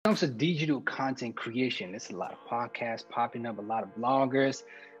comes to digital content creation, there's a lot of podcasts popping up, a lot of bloggers,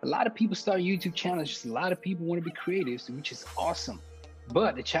 a lot of people start YouTube channels. Just a lot of people want to be creatives, which is awesome.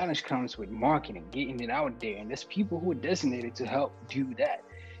 But the challenge comes with marketing, getting it out there, and there's people who are designated to help do that.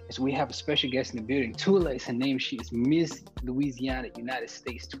 And so we have a special guest in the building. Tula is her name. She is Miss Louisiana, United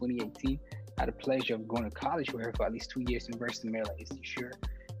States 2018. I had the pleasure of going to college with her for at least 2 years, University of Maryland Eastern Shore.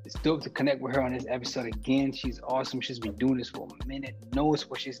 It's dope to connect with her on this episode again. She's awesome. She's been doing this for a minute, knows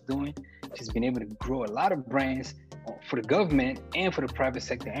what she's doing. She's been able to grow a lot of brands for the government and for the private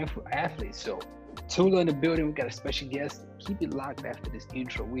sector and for athletes. So Tula in the building. We got a special guest. Keep it locked after this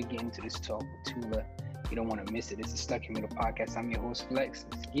intro. We're getting into this talk with Tula. You don't want to miss it. This is Stuck in the Middle Podcast. I'm your host, Flex.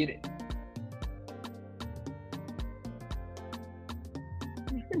 Let's get it.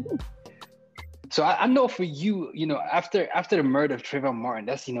 So I know for you, after the murder of Trayvon Martin,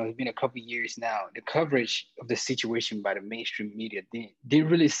 that's, it's been a couple of years now. The coverage of the situation by the mainstream media didn't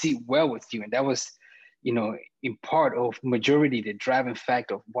really sit well with you. And that was, in part of majority, the driving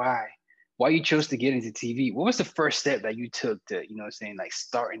factor of why you chose to get into TV. What was the first step that you took to,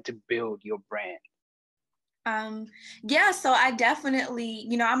 starting to build your brand? So I definitely,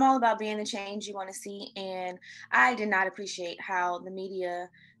 I'm all about being the change you want to see. And I did not appreciate how the media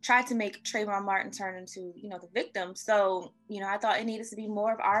tried to make Trayvon Martin turn into, the victim. So, I thought it needed to be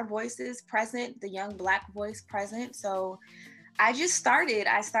more of our voices present, the young Black voice present. So I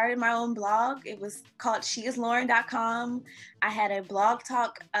started my own blog. It was called sheIsLauren.com. I had a blog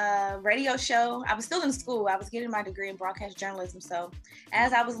talk radio show. I was still in school. I was getting my degree in broadcast journalism. So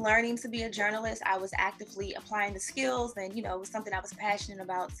as I was learning to be a journalist, I was actively applying the skills, and, it was something I was passionate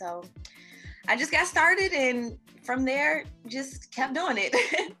about. So I just got started, and from there, just kept doing it.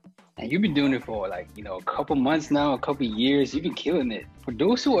 And you've been doing it for a couple months now, a couple years. You've been killing it. For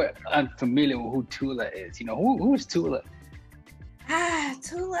those who are unfamiliar with who Tula is, who is Tula?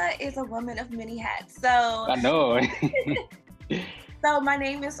 Tula is a woman of many hats. So I know. So my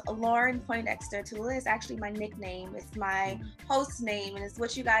name is Lauren Poindexter. Tula is actually my nickname. It's my host name, and it's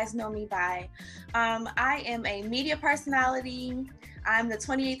what you guys know me by. I am a media personality. I'm the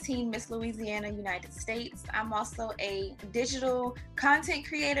 2018 Miss Louisiana United States. I'm also a digital content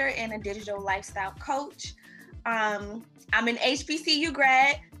creator and a digital lifestyle coach. I'm an HBCU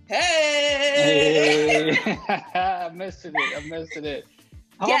grad. Hey! I'm missing it.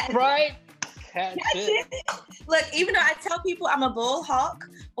 Hawk Pride. Look, even though I tell people I'm a bull hawk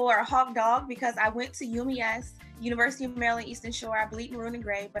or a hawk dog because I went to UMES, University of Maryland Eastern Shore. I bleed maroon and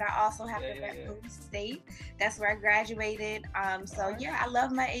gray, but I also have to rep Bowie State. That's where I graduated. I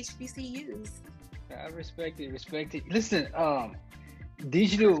love my HBCUs. I respect it. Listen,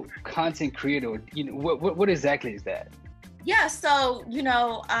 digital content creator. What exactly is that? Yeah, so,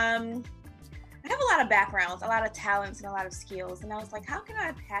 I have a lot of backgrounds, a lot of talents, and a lot of skills. And I was like, how can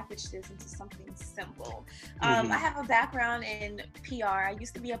I package this into something simple? I have a background in PR. I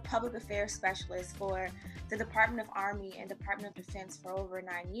used to be a public affairs specialist for the Department of Army and Department of Defense for over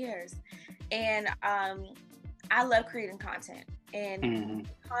 9 years. And I love creating content and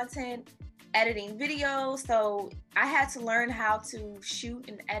content editing videos. So I had to learn how to shoot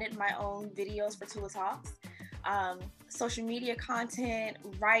and edit my own videos for Tula Talks. Social media content,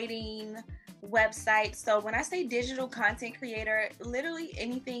 writing, website. So when I say digital content creator, literally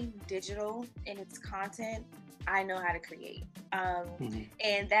anything digital in its content, I know how to create.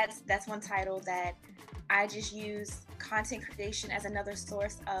 And that's one title that I just use content creation as another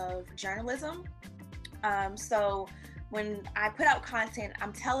source of journalism. So when I put out content,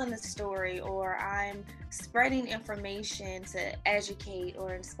 I'm telling a story or I'm spreading information to educate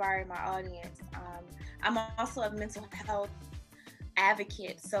or inspire my audience. I'm also a mental health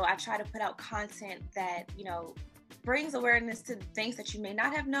advocate. So I try to put out content that, brings awareness to things that you may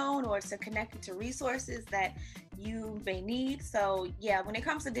not have known or to connect you to resources that you may need. So yeah, when it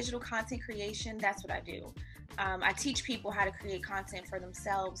comes to digital content creation, that's what I do. I teach people how to create content for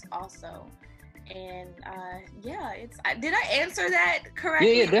themselves also. And did I answer that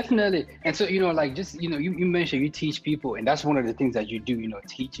correctly? Yeah, definitely. And so, you mentioned you teach people, and that's one of the things that you do,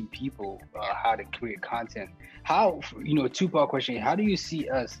 teaching people how to create content. How, two-part question, how do you see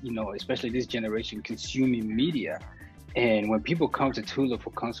us, especially this generation, consuming media? And when people come to Tula for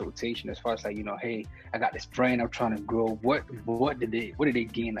consultation, as far as hey, I got this brand I'm trying to grow, what did they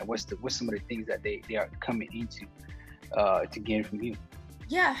gain? Like what's some of the things that they are coming into to gain from you?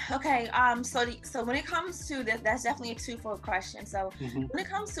 Yeah. Okay. So when it comes to that, that's definitely a twofold question. So when it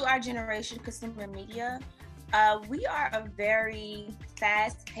comes to our generation consumer media, we are a very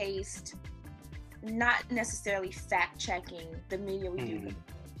fast-paced, not necessarily fact-checking the media we do.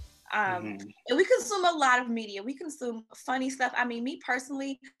 And we consume a lot of media. We consume funny stuff. I mean, me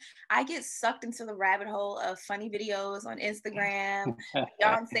personally, I get sucked into the rabbit hole of funny videos on Instagram,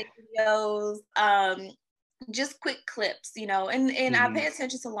 Beyonce videos, just quick clips, you know, and I pay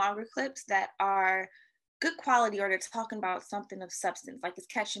attention to longer clips that are good quality, or they're talking about something of substance, like it's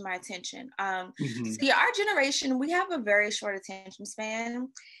catching my attention. So yeah, our generation, we have a very short attention span,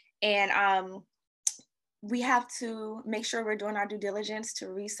 and we have to make sure we're doing our due diligence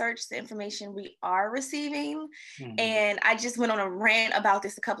to research the information we are receiving. And I just went on a rant about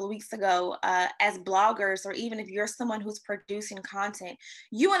this a couple of weeks ago. As bloggers, or even if you're someone who's producing content,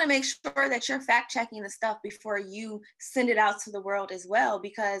 you want to make sure that you're fact checking the stuff before you send it out to the world as well,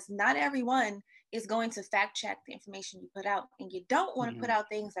 because not everyone is going to fact check the information you put out, and you don't want to put out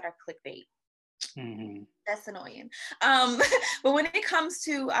things that are clickbait. That's annoying. But when it comes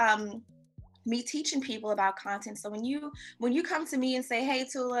to me teaching people about content, so when you come to me and say, hey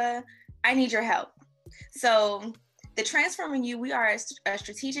Tula, I need your help. So the Transforming You, we are a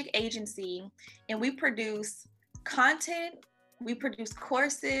strategic agency, and we produce content, we produce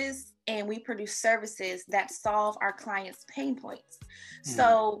courses, and we produce services that solve our clients' pain points.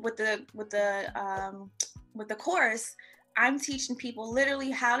 So with the course, I'm teaching people literally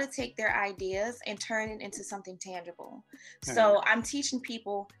how to take their ideas and turn it into something tangible. So I'm teaching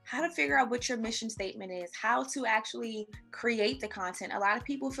people how to figure out what your mission statement is, how to actually create the content. A lot of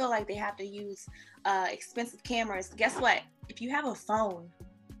people feel like they have to use expensive cameras. Guess what? If you have a phone,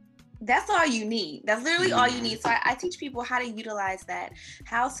 that's all you need. That's literally all you need. So I teach people how to utilize that,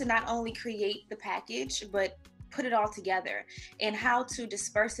 how to not only create the package, but put it all together, and how to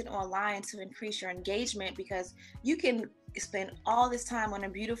disperse it online to increase your engagement, because you can spend all this time on a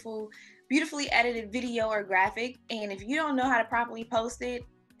beautifully edited video or graphic, and if you don't know how to properly post it,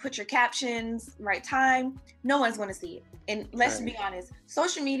 put your captions, right time, no one's going to see it. And let's be honest,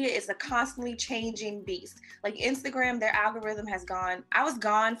 social media is a constantly changing beast. Like Instagram, their algorithm has gone. I was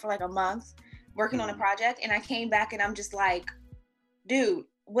gone for like a month working on a project, and I came back and I'm just like, dude,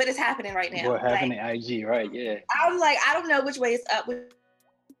 what is happening right now? What happened in IG, right? Yeah. I'm like, I don't know which way is up, which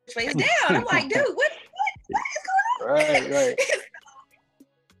way is down. I'm like, dude, what is going on? Right.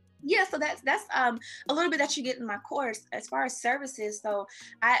 Yeah, so that's a little bit that you get in my course as far as services. So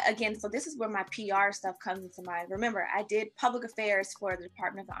so this is where my PR stuff comes into mind. Remember, I did public affairs for the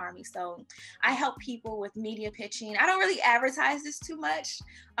Department of the Army. So I help people with media pitching. I don't really advertise this too much,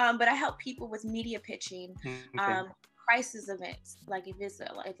 but I help people with media pitching. Crisis events, like if it's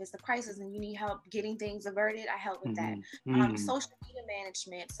a crisis and you need help getting things averted, I help with that. Social media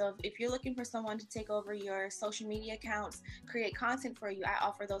management, so if you're looking for someone to take over your social media accounts, create content for you, I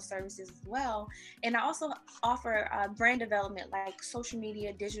offer those services as well. And I also offer brand development, like social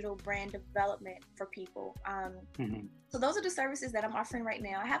media digital brand development for people. So those are the services that I'm offering right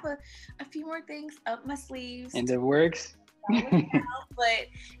now. I have a few more things up my sleeves in the works. But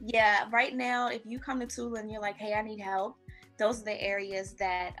yeah, right now, if you come to Tula and you're like, hey, I need help, those are the areas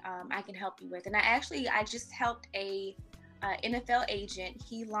that I can help you with. And I just helped a NFL agent.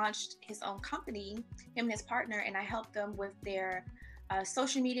 He launched his own company, him and his partner, and I helped them with their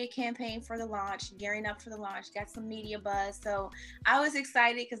social media campaign for the launch, gearing up for the launch, got some media buzz. So I was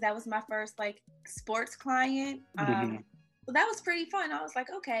excited because that was my first like sports client. So that was pretty fun. I was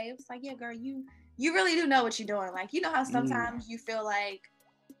like, okay. It was like, yeah, girl, you really do know what you're doing. Like, you know how sometimes you feel like,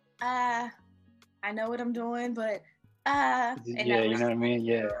 I know what I'm doing, but yeah, you know what I mean?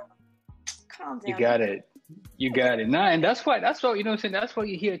 Yeah. Calm down. You got it. Nah, and that's why, you know what I'm saying? That's why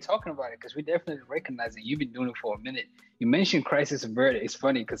you're here talking about it, because we definitely recognize that you've been doing it for a minute. You mentioned Crisis Averted. It's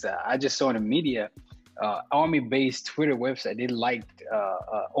funny because I just saw in the media, Army-based Twitter website, they liked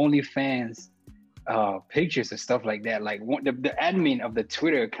OnlyFans pictures and stuff like that. Like the admin of the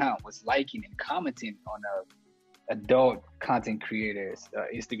Twitter account was liking and commenting on adult content creators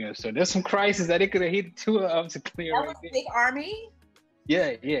Instagram. So there's some crisis that it could have hit two of to clear. That was Big Army.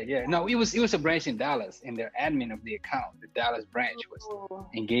 Yeah. No, it was a branch in Dallas, and their admin of the account, the Dallas branch, was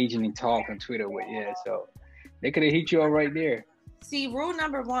engaging in talk on Twitter with so they could have hit you all right there. See, rule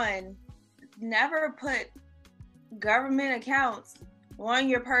number 1: never put government accounts on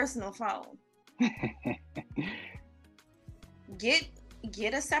your personal phone. Get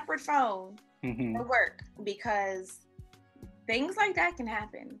a separate phone for work, because things like that can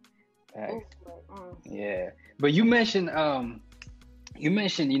happen. Yeah, but you mentioned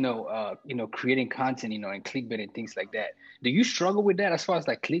creating content, and clickbait and things like that. Do you struggle with that as far as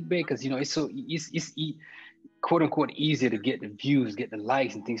like clickbait? Because it's quote unquote easier to get the views, get the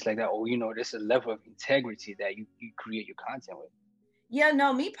likes and things like that, or there's a level of integrity that you create your content with. Yeah,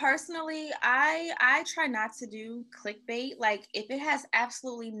 no, me personally, I try not to do clickbait. Like if it has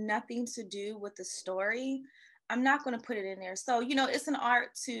absolutely nothing to do with the story, I'm not going to put it in there. So, it's an art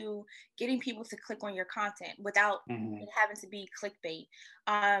to getting people to click on your content without Mm-hmm. it having to be clickbait.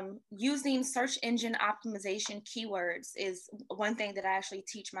 Using search engine optimization keywords is one thing that I actually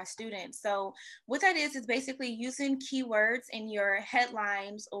teach my students. So, what that is basically using keywords in your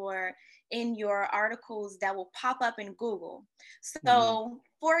headlines or in your articles that will pop up in Google. Mm-hmm. So,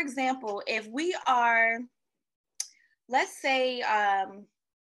 for example, if we are, let's say,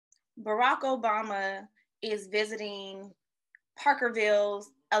 Barack Obama is visiting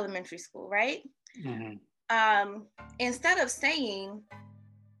Parkerville's elementary school, right? Mm-hmm. Um, Instead of saying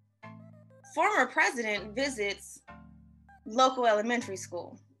former president visits local elementary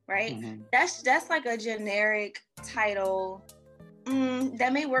school, right? Mm-hmm. That's like a generic title.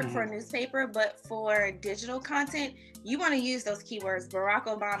 That may work for a Mm-hmm. newspaper, but for digital content, you want to use those keywords. Barack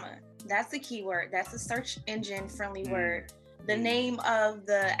Obama, that's a keyword. That's a search engine friendly word. The name of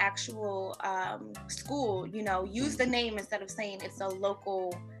the actual school, use the name instead of saying it's a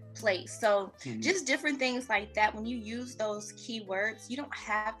local place. So Mm-hmm. just different things like that. When you use those keywords, you don't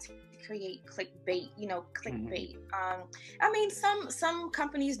have to create clickbait, Mm-hmm. clickbait. I mean, some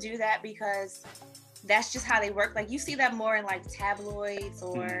companies do that because that's just how they work. Like you see that more in like tabloids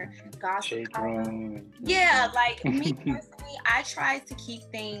or Mm-hmm. gossip Shade columns. room. Yeah, like me Mm-hmm. personally, I try to keep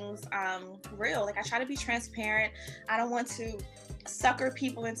things real. Like I try to be transparent. I don't want to sucker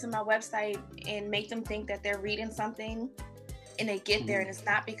people into my website and make them think that they're reading something and they get there and it's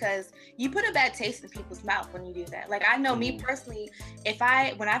not, because you put a bad taste in people's mouth when you do that. Like I know me Mm-hmm. personally,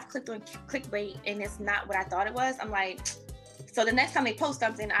 when I've clicked on clickbait and it's not what I thought it was, I'm like, so the next time they post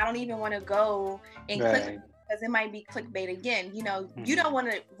something, I don't even want to go and click Right. because it might be clickbait again. You Mm-hmm. don't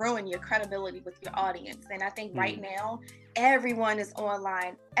want to ruin your credibility with your audience. And I think right Mm-hmm. now, everyone is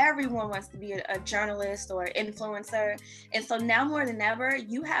online. Everyone wants to be a journalist or influencer. And so now more than ever,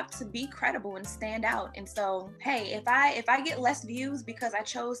 you have to be credible and stand out. And so, hey, if I get less views because I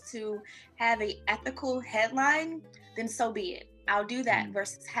chose to have a ethical headline, then so be it. I'll do that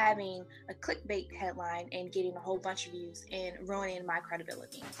versus having a clickbait headline and getting a whole bunch of views and ruining my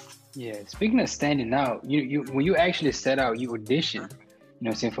credibility. Yeah, speaking of standing out, you when you actually set out, you auditioned, what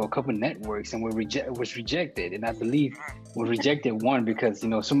I'm saying, for a couple networks and was rejected. And I believe was rejected one because,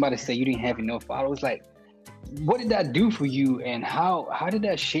 somebody said you didn't have enough followers. Like, what did that do for you and how did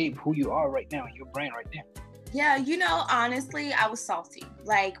that shape who you are right now, your brand right now? Yeah, honestly, I was salty.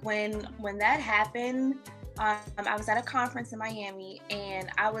 Like when that happened, I was at a conference in Miami, and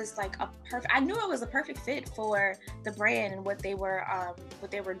I was like I knew I was a perfect fit for the brand and what they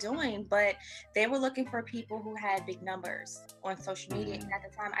were doing, but they were looking for people who had big numbers on social media, and at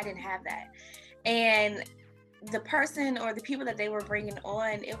the time, I didn't have that. And the person or the people that they were bringing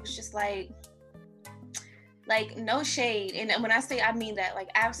on, it was just like no shade. And when I say, I mean that, like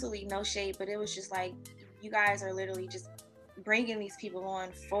absolutely no shade, but it was just like, you guys are literally just bringing these people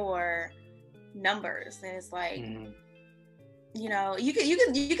on for numbers. And it's like, you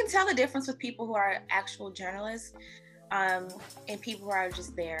can tell the difference with people who are actual journalists and people who are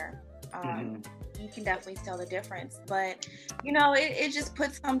just there. You can definitely tell the difference, but it just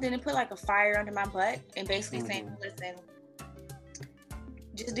put like a fire under my butt and basically saying, listen,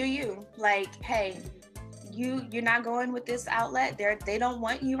 just do you. Like, hey, you're not going with this outlet. They don't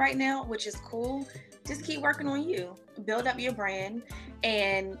want you right now, which is cool. Just keep working on you, build up your brand,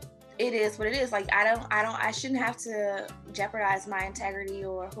 and it is what it is. Like I shouldn't have to jeopardize my integrity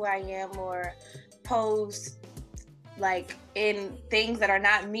or who I am or pose like in things that are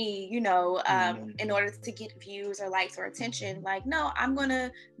not me, in order to get views or likes or attention. Like, no, I'm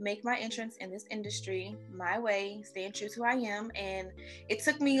gonna make my entrance in this industry my way, staying true to who I am. And it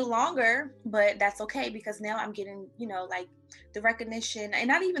took me longer, but that's okay, because now I'm getting, like the recognition, and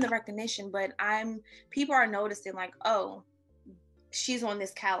not even the recognition, but people are noticing, like, oh, she's on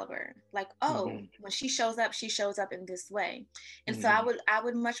this caliber. Like, oh, when she shows up in this way. And so I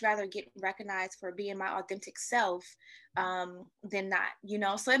would much rather get recognized for being my authentic self than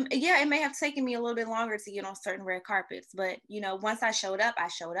not, so it may have taken me a little bit longer to get on certain red carpets, but once I showed up,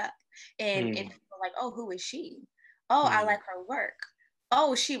 and people were like, oh, who is she? Oh, I like her work.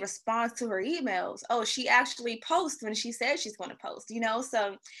 Oh, she responds to her emails. Oh, she actually posts when she says she's going to post,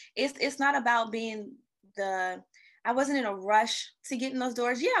 so it's not about being I wasn't in a rush to get in those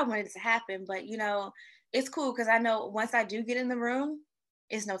doors. Yeah, I wanted it to happen, but it's cool because I know once I do get in the room,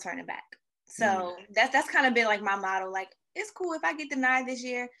 it's no turning back. So that's kind of been like my motto. Like, it's cool if I get denied this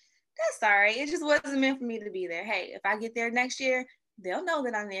year, that's all right. It just wasn't meant for me to be there. Hey, if I get there next year, they'll know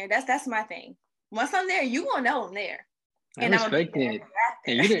that I'm there. That's my thing. Once I'm there, you gonna know I'm there. I respect it.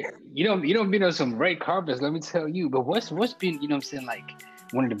 And you don't been on some red carpets, let me tell you. But what's been, what I'm saying, like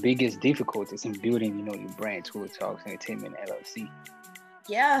one of the biggest difficulties in building, your brand, Tula Talks Entertainment LLC?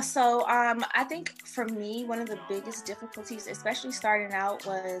 Yeah, so I think for me, one of the biggest difficulties, especially starting out,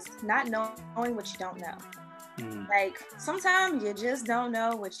 was not knowing what you don't know. Like sometimes you just don't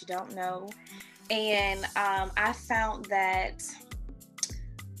know what you don't know. And I found that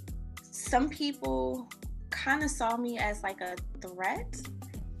some people kind of saw me as like a threat.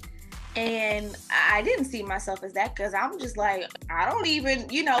 And I didn't see myself as that, because I'm just like, I don't even,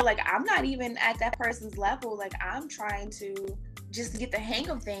 like I'm not even at that person's level. Like I'm trying to just get the hang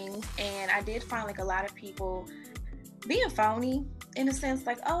of things. And I did find like a lot of people being phony in a sense,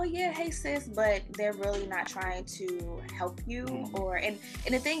 like, oh yeah, hey sis, but they're really not trying to help you. And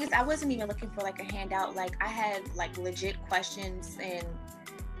the thing is, I wasn't even looking for like a handout. Like I had like legit questions, and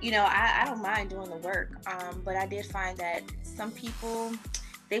I don't mind doing the work, but I did find that some people,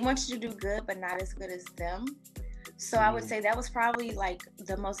 they want you to do good, but not as good as them. So I would say that was probably like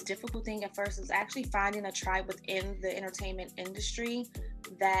the most difficult thing at first, was actually finding a tribe within the entertainment industry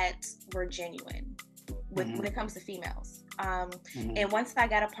that were genuine when it comes to females. And once I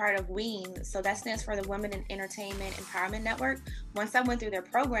got a part of WEEN, so that stands for the Women in Entertainment Empowerment Network. Once I went through their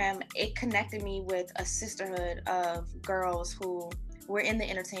program, it connected me with a sisterhood of girls who were in the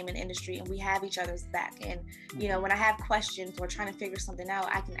entertainment industry, and we have each other's back. And when I have questions or trying to figure something out,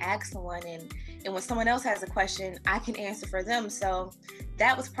 I can ask someone, and when someone else has a question, I can answer for them. So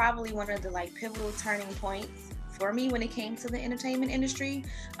that was probably one of the like pivotal turning points for me when it came to the entertainment industry,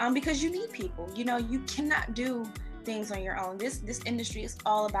 because you need people. You cannot do things on your own. This industry is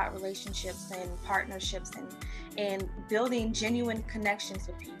all about relationships and partnerships and building genuine connections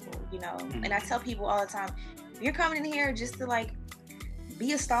with people. And I tell people all the time, if you're coming in here just to like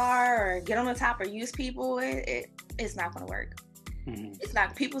be a star or get on the top or use people, it's not going to work. It's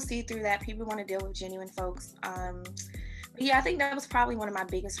not. People see through that. People want to deal with genuine folks. But yeah, I think that was probably one of my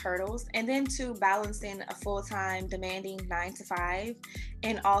biggest hurdles. And then to balancing a full-time demanding 9 to 5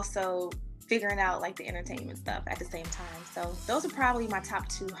 and also figuring out like the entertainment stuff at the same time. So those are probably my top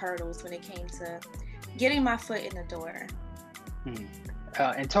 2 hurdles when it came to getting my foot in the door.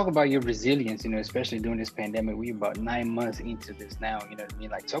 And talk about your resilience, especially during this pandemic. We're about 9 months into this now, you know what I mean?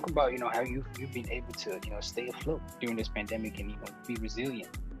 Like talk about, how you've been able to, stay afloat during this pandemic and, be resilient.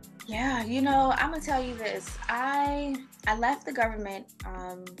 Yeah, I'm gonna tell you this. I left the government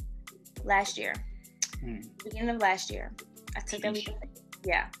last year, beginning of last year. I took that leap of faith.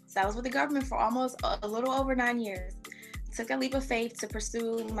 Yeah, so I was with the government for almost a little over 9 years. Took that leap of faith to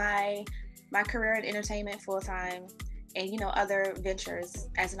pursue my career in entertainment full time, and other ventures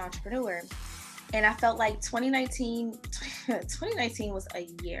as an entrepreneur. And I felt like 2019 was a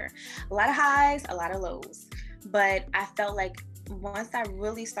year, a lot of highs, a lot of lows. But I felt like once I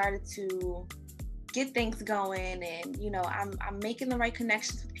really started to get things going, and I'm making the right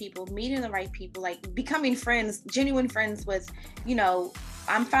connections with people, meeting the right people, like becoming friends, genuine friends with,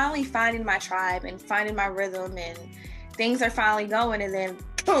 I'm finally finding my tribe and finding my rhythm, and things are finally going, and then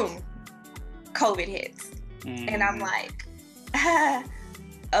boom, COVID hits. And I'm like,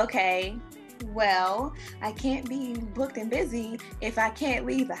 okay, well, I can't be booked and busy if I can't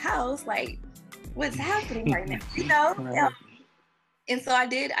leave the house. Like, what's happening right now? Right. And so I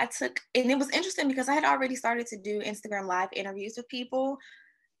took, and it was interesting because I had already started to do Instagram live interviews with people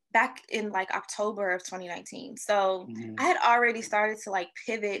back in like October of 2019. So I had already started to like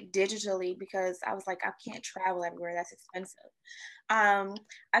pivot digitally because I was like, I can't travel everywhere. That's expensive.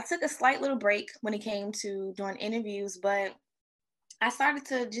 I took a slight little break when it came to doing interviews, but I started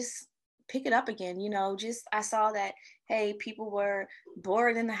to just pick it up again. I saw that, hey, people were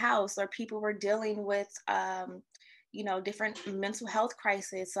bored in the house, or people were dealing with, different mental health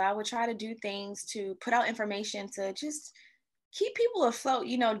crises. So I would try to do things to put out information to just keep people afloat,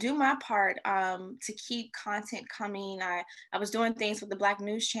 do my part to keep content coming. I was doing things with the Black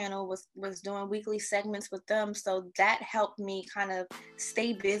News Channel, was doing weekly segments with them. So that helped me kind of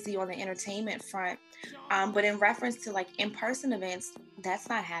stay busy on the entertainment front. But in reference to like in-person events, that's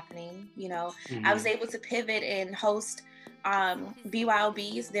not happening. I was able to pivot and host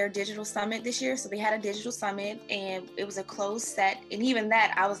BYOB's, their digital summit this year. So they had a digital summit, and it was a closed set. And even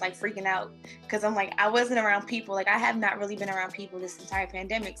that, I was like freaking out because I'm like, I wasn't around people. Like I have not really been around people this entire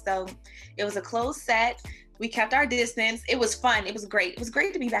pandemic. So it was a closed set. We kept our distance. It was fun. It was great. It was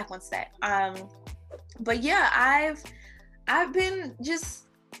great to be back on set. But yeah, I've been just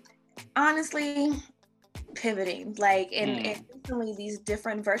honestly pivoting, like, and recently these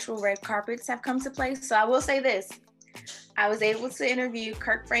different virtual red carpets have come to play. So I will say this. I was able to interview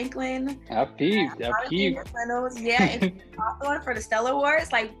Kirk Franklin. I peeped. Yeah, and Hawthorne for the Stellar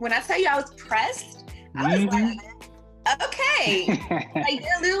Awards. Like, when I tell you I was pressed, I was like, okay. Like,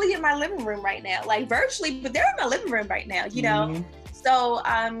 they're literally in my living room right now, like virtually, but they're in my living room right now, you know? So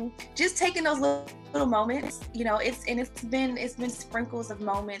just taking those little moments, you know, it's been sprinkles of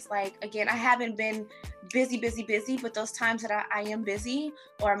moments. Like, again, I haven't been busy, but those times that I am busy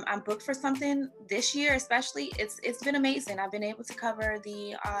or I'm booked for something this year, especially, it's been amazing. I've been able to cover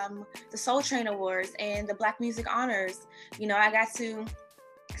the Soul Train Awards and the Black Music Honors. You know, I got to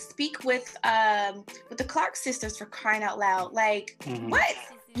speak with the Clark sisters, for crying out loud. Like, what?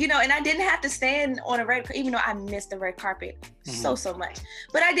 You know, and I didn't have to stand on a red, even though I missed the red carpet so much,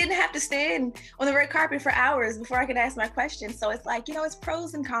 but I didn't have to stand on the red carpet for hours before I could ask my question. So it's like, you know, it's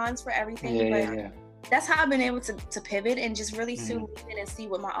pros and cons for everything. That's how I've been able to pivot and just really soon in and see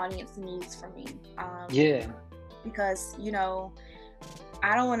what my audience needs from me. Because, you know,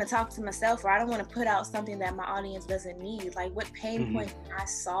 I don't want to talk to myself, or I don't want to put out something that my audience doesn't need. Like, what pain point can I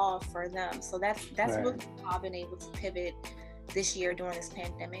solve for them? So that's really how I've been able to pivot this year during this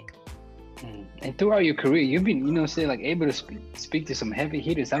pandemic. And throughout your career, you've been, you know, say like able to speak to some heavy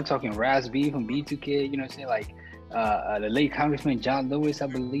hitters. I'm talking Raz B from B2K, you know, say like the late Congressman John Lewis, I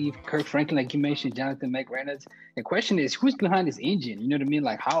believe, Kirk Franklin, like you mentioned, Jonathan McReynolds. The question is, who's behind this engine? You know what I mean?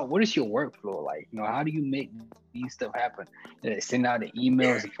 Like, what is your workflow like? You know, how do you make these stuff happen? Send out the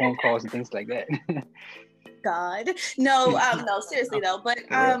emails and phone calls and things like that. God, no, seriously though. But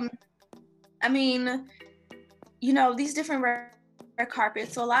I mean, you know, these different red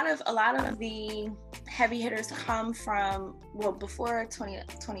carpets. So a lot of the heavy hitters come from, well, before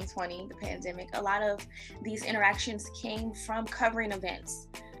 2020, the pandemic. A lot of these interactions came from covering events.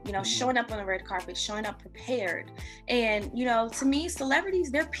 You know, showing up on the red carpet, showing up prepared. And, you know, to me,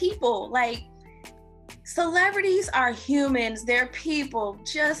 celebrities, they're people. Like, celebrities are humans. They're people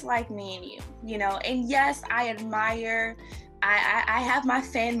just like me and you, you know. And yes, I admire, I have my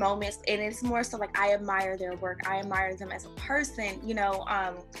fan moments, and it's more so like I admire their work. I admire them as a person, you know,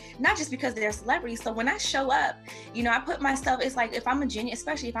 not just because they're celebrities. So when I show up, you know, I put myself, it's like,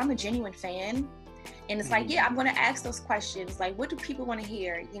 especially if I'm a genuine fan, and it's like, yeah, I'm going to ask those questions. Like, what do people want to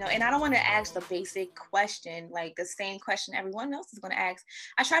hear? You know, and I don't want to ask the basic question, like the same question everyone else is going to ask.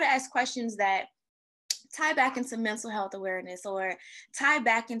 I try to ask questions that tie back into mental health awareness, or tie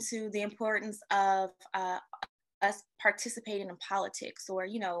back into the importance of us participating in politics, or,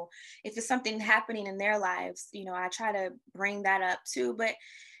 you know, if it's something happening in their lives, you know, I try to bring that up too. But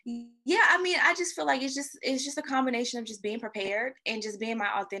yeah, I mean, I just feel like it's just a combination of just being prepared and just being my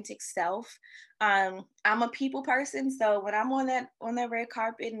authentic self. I'm a people person, so when I'm on that red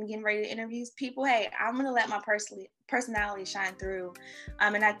carpet and getting ready to interview people, hey, I'm gonna let my personality shine through,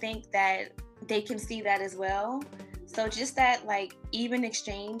 and I think that they can see that as well. So just that, like, even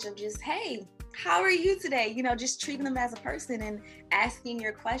exchange of just, hey, how are you today? You know, just treating them as a person and asking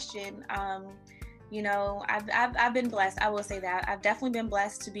your question. You know, I've been blessed. I will say that I've definitely been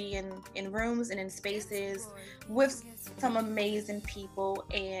blessed to be in rooms and in spaces with some amazing people.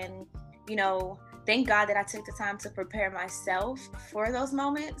 And, you know, thank God that I took the time to prepare myself for those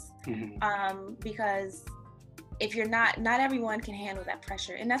moments. Because if you're not everyone can handle that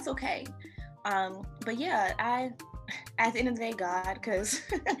pressure, and that's okay. But yeah, at the end of the day, God, because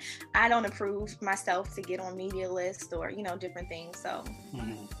I don't approve myself to get on media lists or, you know, different things. So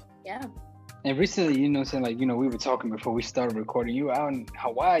yeah. And recently, you know, saying like, you know, we were talking before we started recording. You out in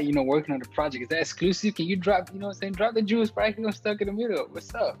Hawaii, you know, working on the project. Is that exclusive? Can you drop, you know what I'm saying, drop the jewels bracket? I'm stuck in the middle.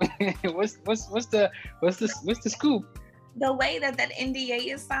 What's up? what's the scoop? The way that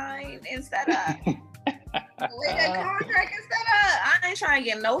NDA is signed and set up. The way that contract is set up. I ain't trying to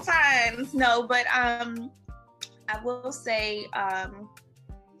get no fines. No, but I will say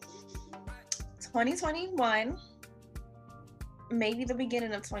 2021, maybe the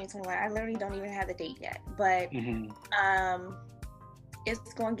beginning of 2021. I literally don't even have the date yet, but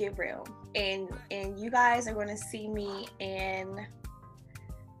it's going to get real, and you guys are going to see me in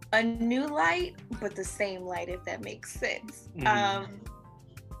a new light, but the same light, if that makes sense.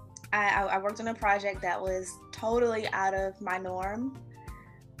 I worked on a project that was totally out of my norm.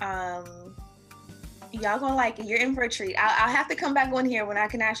 Y'all gonna like it. You're in for a treat. I'll have to come back on here when I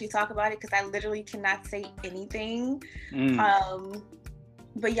can actually talk about it, because I literally cannot say anything.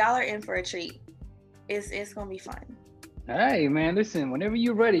 But y'all are in for a treat. It's gonna be fun. All right, man. Listen, whenever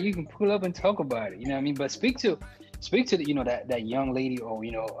you're ready, you can pull up and talk about it. You know what I mean? But speak to the, you know, that young lady, or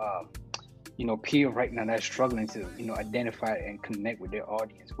you know, peer right now that's struggling to, you know, identify and connect with their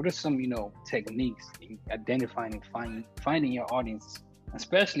audience. What are some, you know, techniques in identifying and finding your audience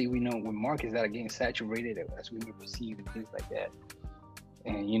especially we know when markets that are getting saturated as we would perceive and things like that.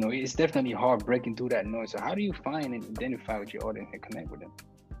 And you know, it's definitely hard breaking through that noise. So how do you find and identify with your audience and connect with them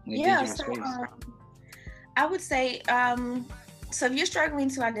in the digital space? I would say, so if you're struggling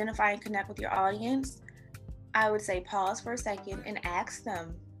to identify and connect with your audience, I would say pause for a second and ask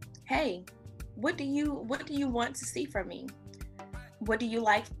them, hey, what do you want to see from me? What do you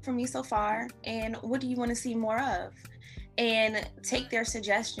like from me so far? And what do you want to see more of? And take their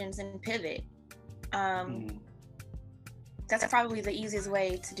suggestions and pivot. That's probably the easiest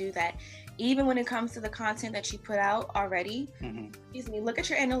way to do that. Even when it comes to the content that you put out already, look at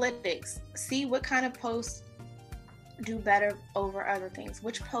your analytics, see what kind of posts do better over other things,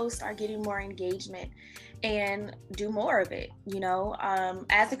 which posts are getting more engagement, and do more of it. You know,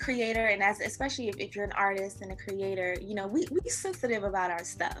 as a creator, and especially if you're an artist and a creator, you know, we sensitive about our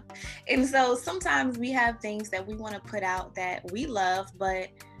stuff. And so sometimes we have things that we want to put out that we love, but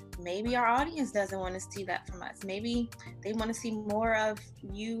maybe our audience doesn't want to see that from us. Maybe they want to see more of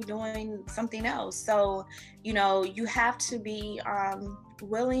you doing something else. So, you know, you have to be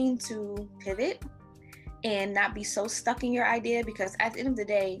willing to pivot and not be so stuck in your idea, because at the end of the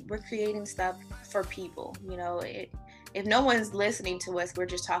day, we're creating stuff for people. You know, if no one's listening to us, we're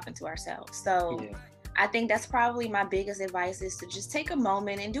just talking to ourselves. So I think that's probably my biggest advice, is to just take a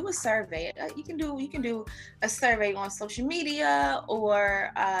moment and do a survey. You can do a survey on social media or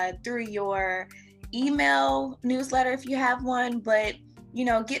through your email newsletter if you have one, but you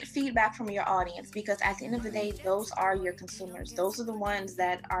know, get feedback from your audience, because at the end of the day, those are your consumers. Those are the ones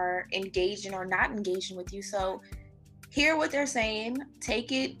that are engaging or not engaging with you. So hear what they're saying,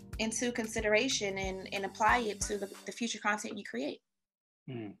 take it into consideration, and apply it to the future content you create.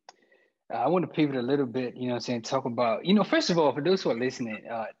 I want to pivot a little bit, you know what I'm saying, talk about, you know, first of all, for those who are listening,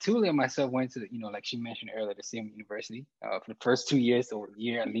 Tuli and myself went to, you know, like she mentioned earlier, the same university for the first 2 years, or a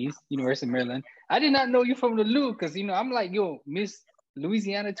year at least, University of Maryland. I did not know you from the Lou, because, you know, I'm like, yo, Miss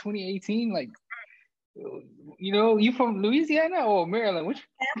Louisiana 2018, like, you know, you from Louisiana or Maryland? Which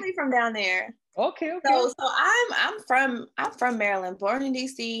family from down there? Okay. So I'm from Maryland, born in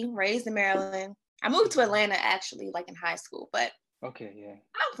DC, raised in Maryland. I moved to Atlanta actually, like in high school, but okay, yeah.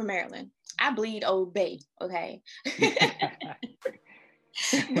 I'm from Maryland. I bleed Old Bay, okay? But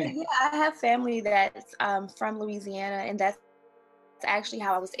yeah, I have family that's from Louisiana, and that's actually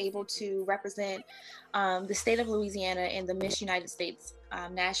how I was able to represent the state of Louisiana in the Miss United States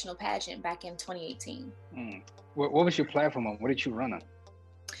national pageant back in 2018. What was your platform on? What did you run on?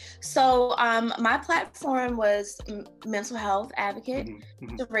 So my platform was mental health advocate,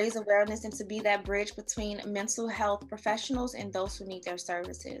 to raise awareness and to be that bridge between mental health professionals and those who need their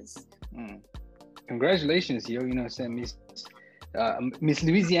services. Congratulations, yo! You know what I'm saying, Miss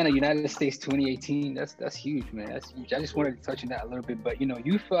Louisiana United States 2018. That's huge, man. That's huge. I just wanted to touch on that a little bit, but you know,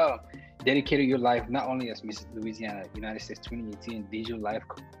 you've dedicated your life not only as Miss Louisiana United States 2018 digital life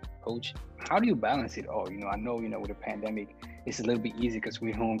coach. How do you balance it all? You know, I know, you know, with the pandemic, it's a little bit easy because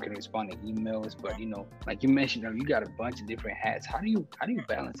we're home, can respond to emails, but you know, like you mentioned, you got a bunch of different hats. How do you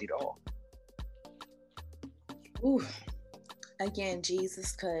balance it all? Ooh, again,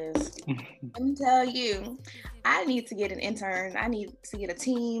 Jesus, because let me tell you, I need to get an intern. I need to get a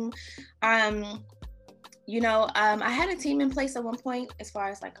team. You know, I had a team in place at one point, as far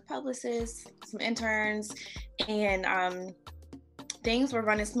as like a publicist, some interns, and things were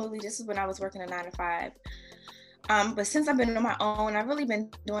running smoothly. This is when I was working a 9 to 5. But since I've been on my own, I've really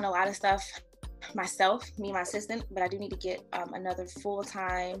been doing a lot of stuff myself, me and my assistant, but I do need to get another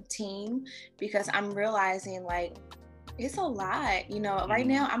full-time team, because I'm realizing like it's a lot. You know, right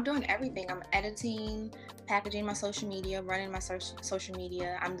now I'm doing everything. I'm editing, packaging my social media, running my social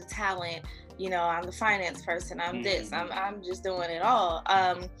media. I'm the talent, you know, I'm the finance person, I'm this, I'm just doing it all.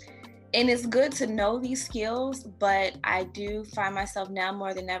 And it's good to know these skills, but I do find myself now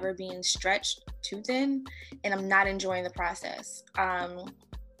more than ever being stretched too thin, and I'm not enjoying the process.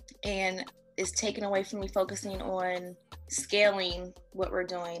 And it's taken away from me focusing on scaling what we're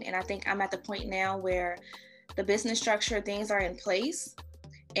doing. And I think I'm at the point now where the business structure, things are in place,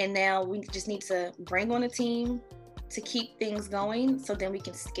 and now we just need to bring on a team to keep things going so then we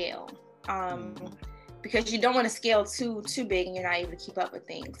can scale. Because you don't want to scale too big and you're not able to keep up with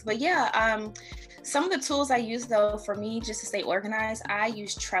things. But yeah, some of the tools I use though for me just to stay organized, I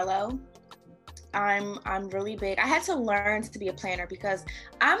use Trello. I'm really big. I had to learn to be a planner because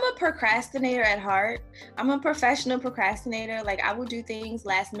I'm a procrastinator at heart. I'm a professional procrastinator. Like I will do things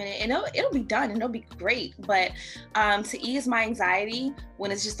last minute and it'll be done and it'll be great. But to ease my anxiety when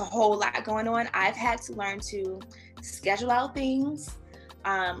it's just a whole lot going on, I've had to learn to schedule out things,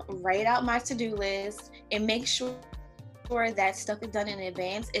 write out my to-do list, and make sure sure that stuff is done in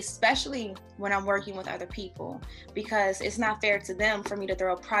advance, especially when I'm working with other people, because it's not fair to them for me to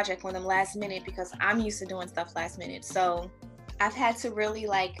throw a project on them last minute because I'm used to doing stuff last minute. So I've had to really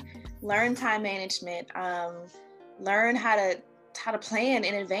like learn time management, learn how to plan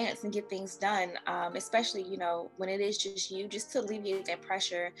in advance and get things done, especially, you know, when it is just you, just to alleviate that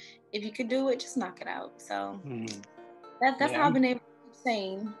pressure. If you could do it, just knock it out. So that's how I've been able to keep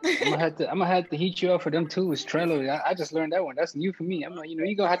sane. I'm gonna have to heat you up for them too. It's Trello. I just learned that one. That's new for me. I'm like, you know,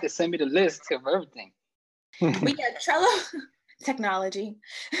 you're gonna have to send me the list of everything. But yeah, Trello technology.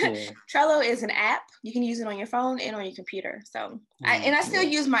 Yeah. Trello is an app. You can use it on your phone and on your computer. So I still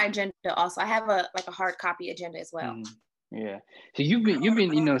use my agenda also. I have a hard copy agenda as well. Yeah. So you've been,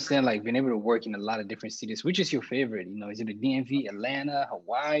 you know, saying like been able to work in a lot of different cities. Which is your favorite? You know, is it the DMV, Atlanta,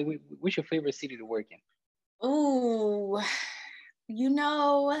 Hawaii? What's your favorite city to work in? Ooh, you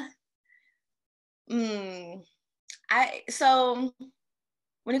know, so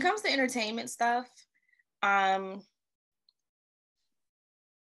when it comes to entertainment stuff, that's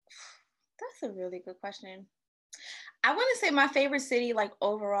a really good question. I want to say my favorite city, like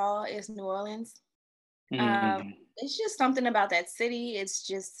overall, is New Orleans. It's just something about that city. It's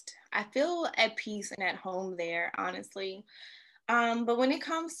just, I feel at peace and at home there, honestly. But when it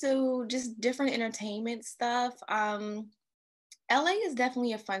comes to just different entertainment stuff, LA is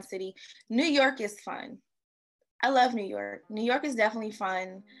definitely a fun city. New York is fun. I love New York. New York is definitely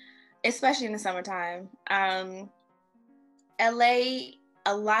fun, especially in the summertime. LA,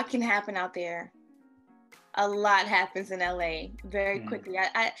 a lot can happen out there. A lot happens in LA very quickly.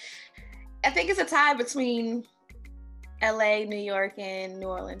 I think it's a tie between LA, New York, and New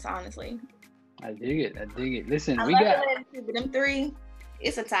Orleans, honestly. I dig it. Listen, we got Atlanta too, but them three,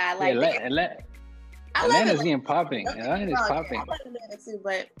 it's a tie. Like Atlanta's getting popping. Atlanta's popping. I love Atlanta too,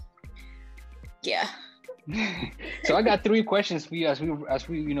 but yeah. So I got 3 questions for you as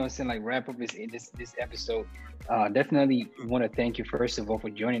we you know, saying like wrap up this episode. Definitely want to thank you first of all for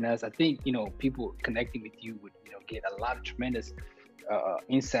joining us. I think, you know, people connecting with you would, you know, get a lot of tremendous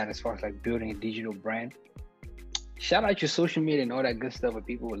insight as far as like building a digital brand. Shout out your social media and all that good stuff for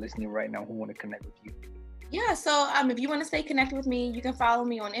people who are listening right now who want to connect with you. Yeah, so if you want to stay connected with me, you can follow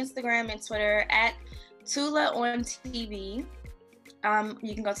me on Instagram and Twitter at Tula on TV.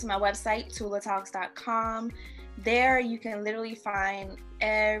 You can go to my website, tulatalks.com. There you can literally find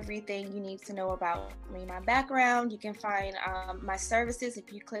everything you need to know about me, my background. You can find my services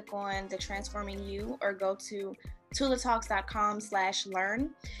if you click on the Transforming You or go to tulatalks.com/learn.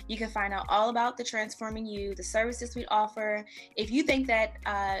 You can find out all about the Transforming You, the services we offer. If you think that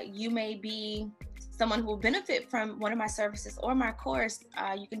you may be someone who will benefit from one of my services or my course,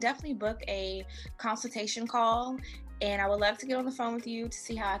 you can definitely book a consultation call, and I would love to get on the phone with you to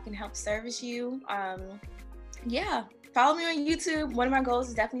see how I can help service you. Yeah, follow me on YouTube. One of my goals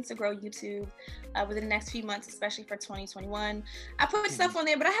is definitely to grow YouTube within the next few months, especially for 2021. I put stuff on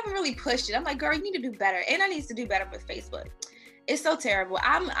there, but I haven't really pushed it. I'm like, girl, you need to do better. And I need to do better with Facebook. It's so terrible.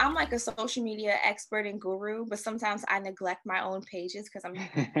 I'm like a social media expert and guru, but sometimes I neglect my own pages because I'm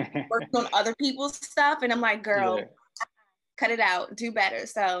working on other people's stuff. And I'm like, girl, cut it out, do better.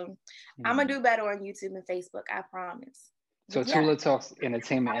 So I'm going to do better on YouTube and Facebook, I promise. So Tula Talks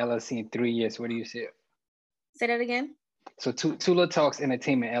Entertainment LLC in 3 years, where do you see it? Say that again. So Tula Talks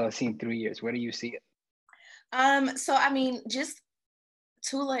Entertainment LLC in 3 years, where do you see it? So I mean, just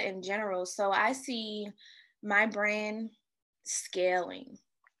Tula in general. So I see my brand scaling.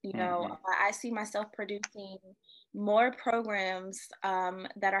 You know, I see myself producing more programs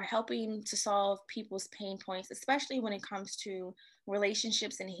that are helping to solve people's pain points, especially when it comes to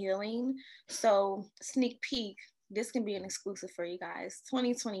relationships and healing. So sneak peek, this can be an exclusive for you guys.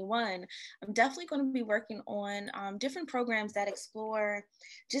 2021, I'm definitely going to be working on different programs that explore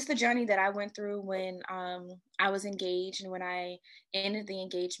just the journey that I went through when I was engaged and when I ended the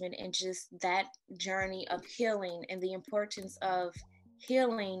engagement, and just that journey of healing and the importance of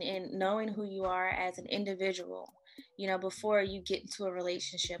healing and knowing who you are as an individual, you know, before you get into a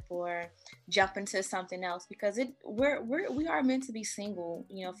relationship or jump into something else, because we are meant to be single,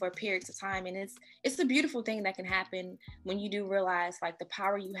 you know, for periods of time. And it's a beautiful thing that can happen when you do realize like the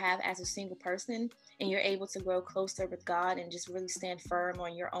power you have as a single person, and you're able to grow closer with God and just really stand firm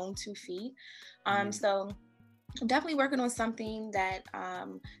on your own 2 feet. So I'm definitely working on something that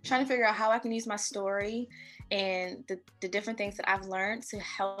trying to figure out how I can use my story and the different things that I've learned to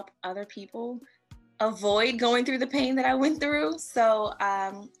help other people avoid going through the pain that I went through. So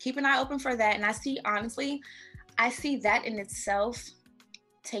keep an eye open for that. And I see that in itself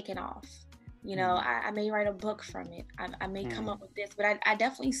taking off. You know, I may write a book from it. I may come up with this, but I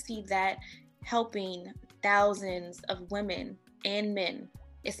definitely see that helping thousands of women and men,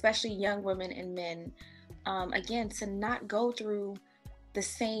 especially young women and men, again, to not go through the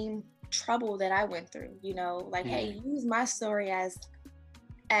same trouble that I went through, you know, like, hey, use my story as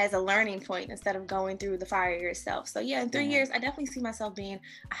a learning point instead of going through the fire yourself. So yeah, in 3 years, I definitely see myself being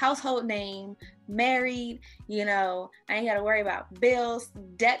a household name, married, you know, I ain't got to worry about bills,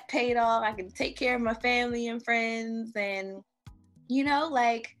 debt paid off. I can take care of my family and friends and, you know,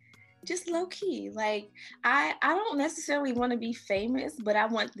 like, just low key. Like, I don't necessarily want to be famous, but I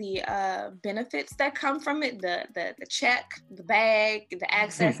want the benefits that come from it, the check, the bag, the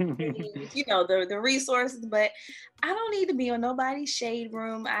access, you know, the resources. But I don't need to be on nobody's shade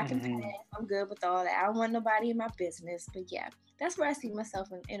room. I can pass. I'm good with all that. I don't want nobody in my business. But yeah, that's where I see myself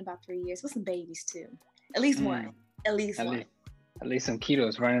in about 3 years with some babies too. At least one. At least one. At least some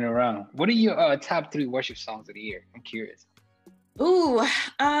kiddos running around. What are your top 3 worship songs of the year? I'm curious. Ooh,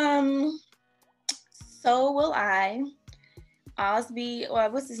 So Will I, Osby,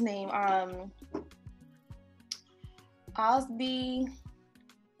 what's his name? Osby,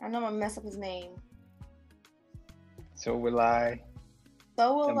 I know I'm gonna mess up his name. So Will I.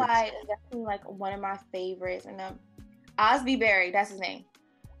 So Will I is definitely like one of my favorites, and Osby Berry, that's his name.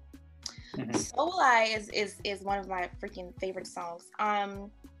 So Will I is one of my freaking favorite songs. I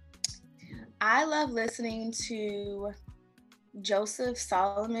love listening to Joseph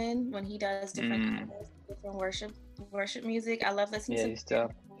Solomon when he does different worship music. I love listening to his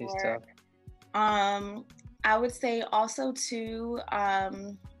stuff. His stuff. I would say also too,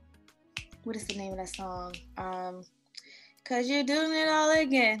 what is the name of that song? 'Cause you're doing it all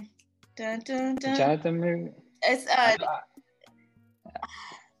again. Dun, dun, dun. Jonathan. It's I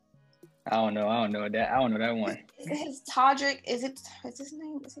don't know that. I don't know that one. It's Todrick. Is his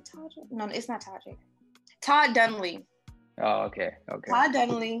name? Is it Todrick? No, it's not Todrick. Todd Dunley. Oh, okay. Todd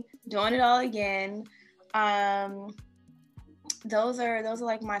Dunley, Doing It All Again. Those are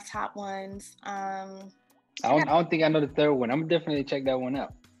like my top ones. I don't think I know the third one. I'm definitely check that one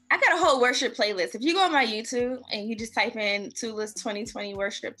out. I got a whole worship playlist. If you go on my YouTube and you just type in Tula's 2020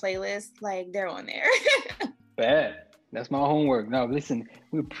 worship playlist, like, they're on there. Bad. That's my homework. No, listen,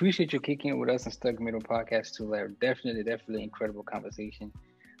 we appreciate you kicking it with us on Stuck Middle Podcast too, Larry. Definitely incredible conversation.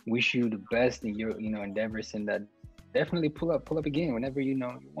 Wish you the best in your endeavors, and that definitely pull up again whenever you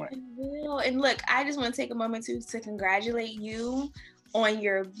want. I will. And look, I just want to take a moment to congratulate you on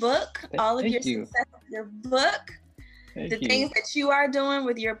your book, all of your success with your book. Things that you are doing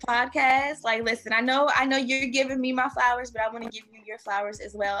with your podcast. Like, listen, I know you're giving me my flowers, but I want to give you your flowers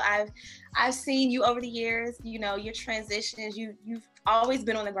as well. I've seen you over the years, you know, your transitions, you've always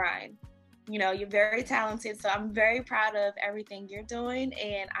been on the grind. You know, you're very talented. So I'm very proud of everything you're doing,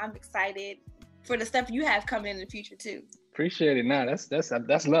 and I'm excited for the stuff you have coming in the future too. Appreciate it. Nah,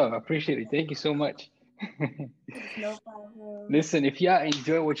 that's love. I appreciate it. Thank you so much. No problem. Listen, if y'all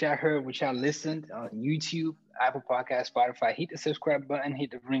enjoyed what y'all heard, what y'all listened on YouTube, Apple Podcast, Spotify, hit the subscribe button,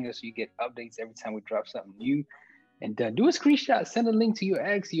 hit the ringer so you get updates every time we drop something new. And do a screenshot, send a link to your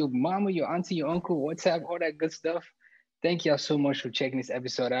ex, your mama, your auntie, your uncle, WhatsApp, all that good stuff. Thank y'all so much for checking this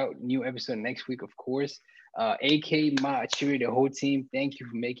episode out. New episode next week, of course. AK, Ma, Chiri, the whole team, thank you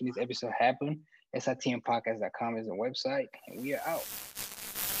for making this episode happen. SITMpodcast.com is our website, and we are out.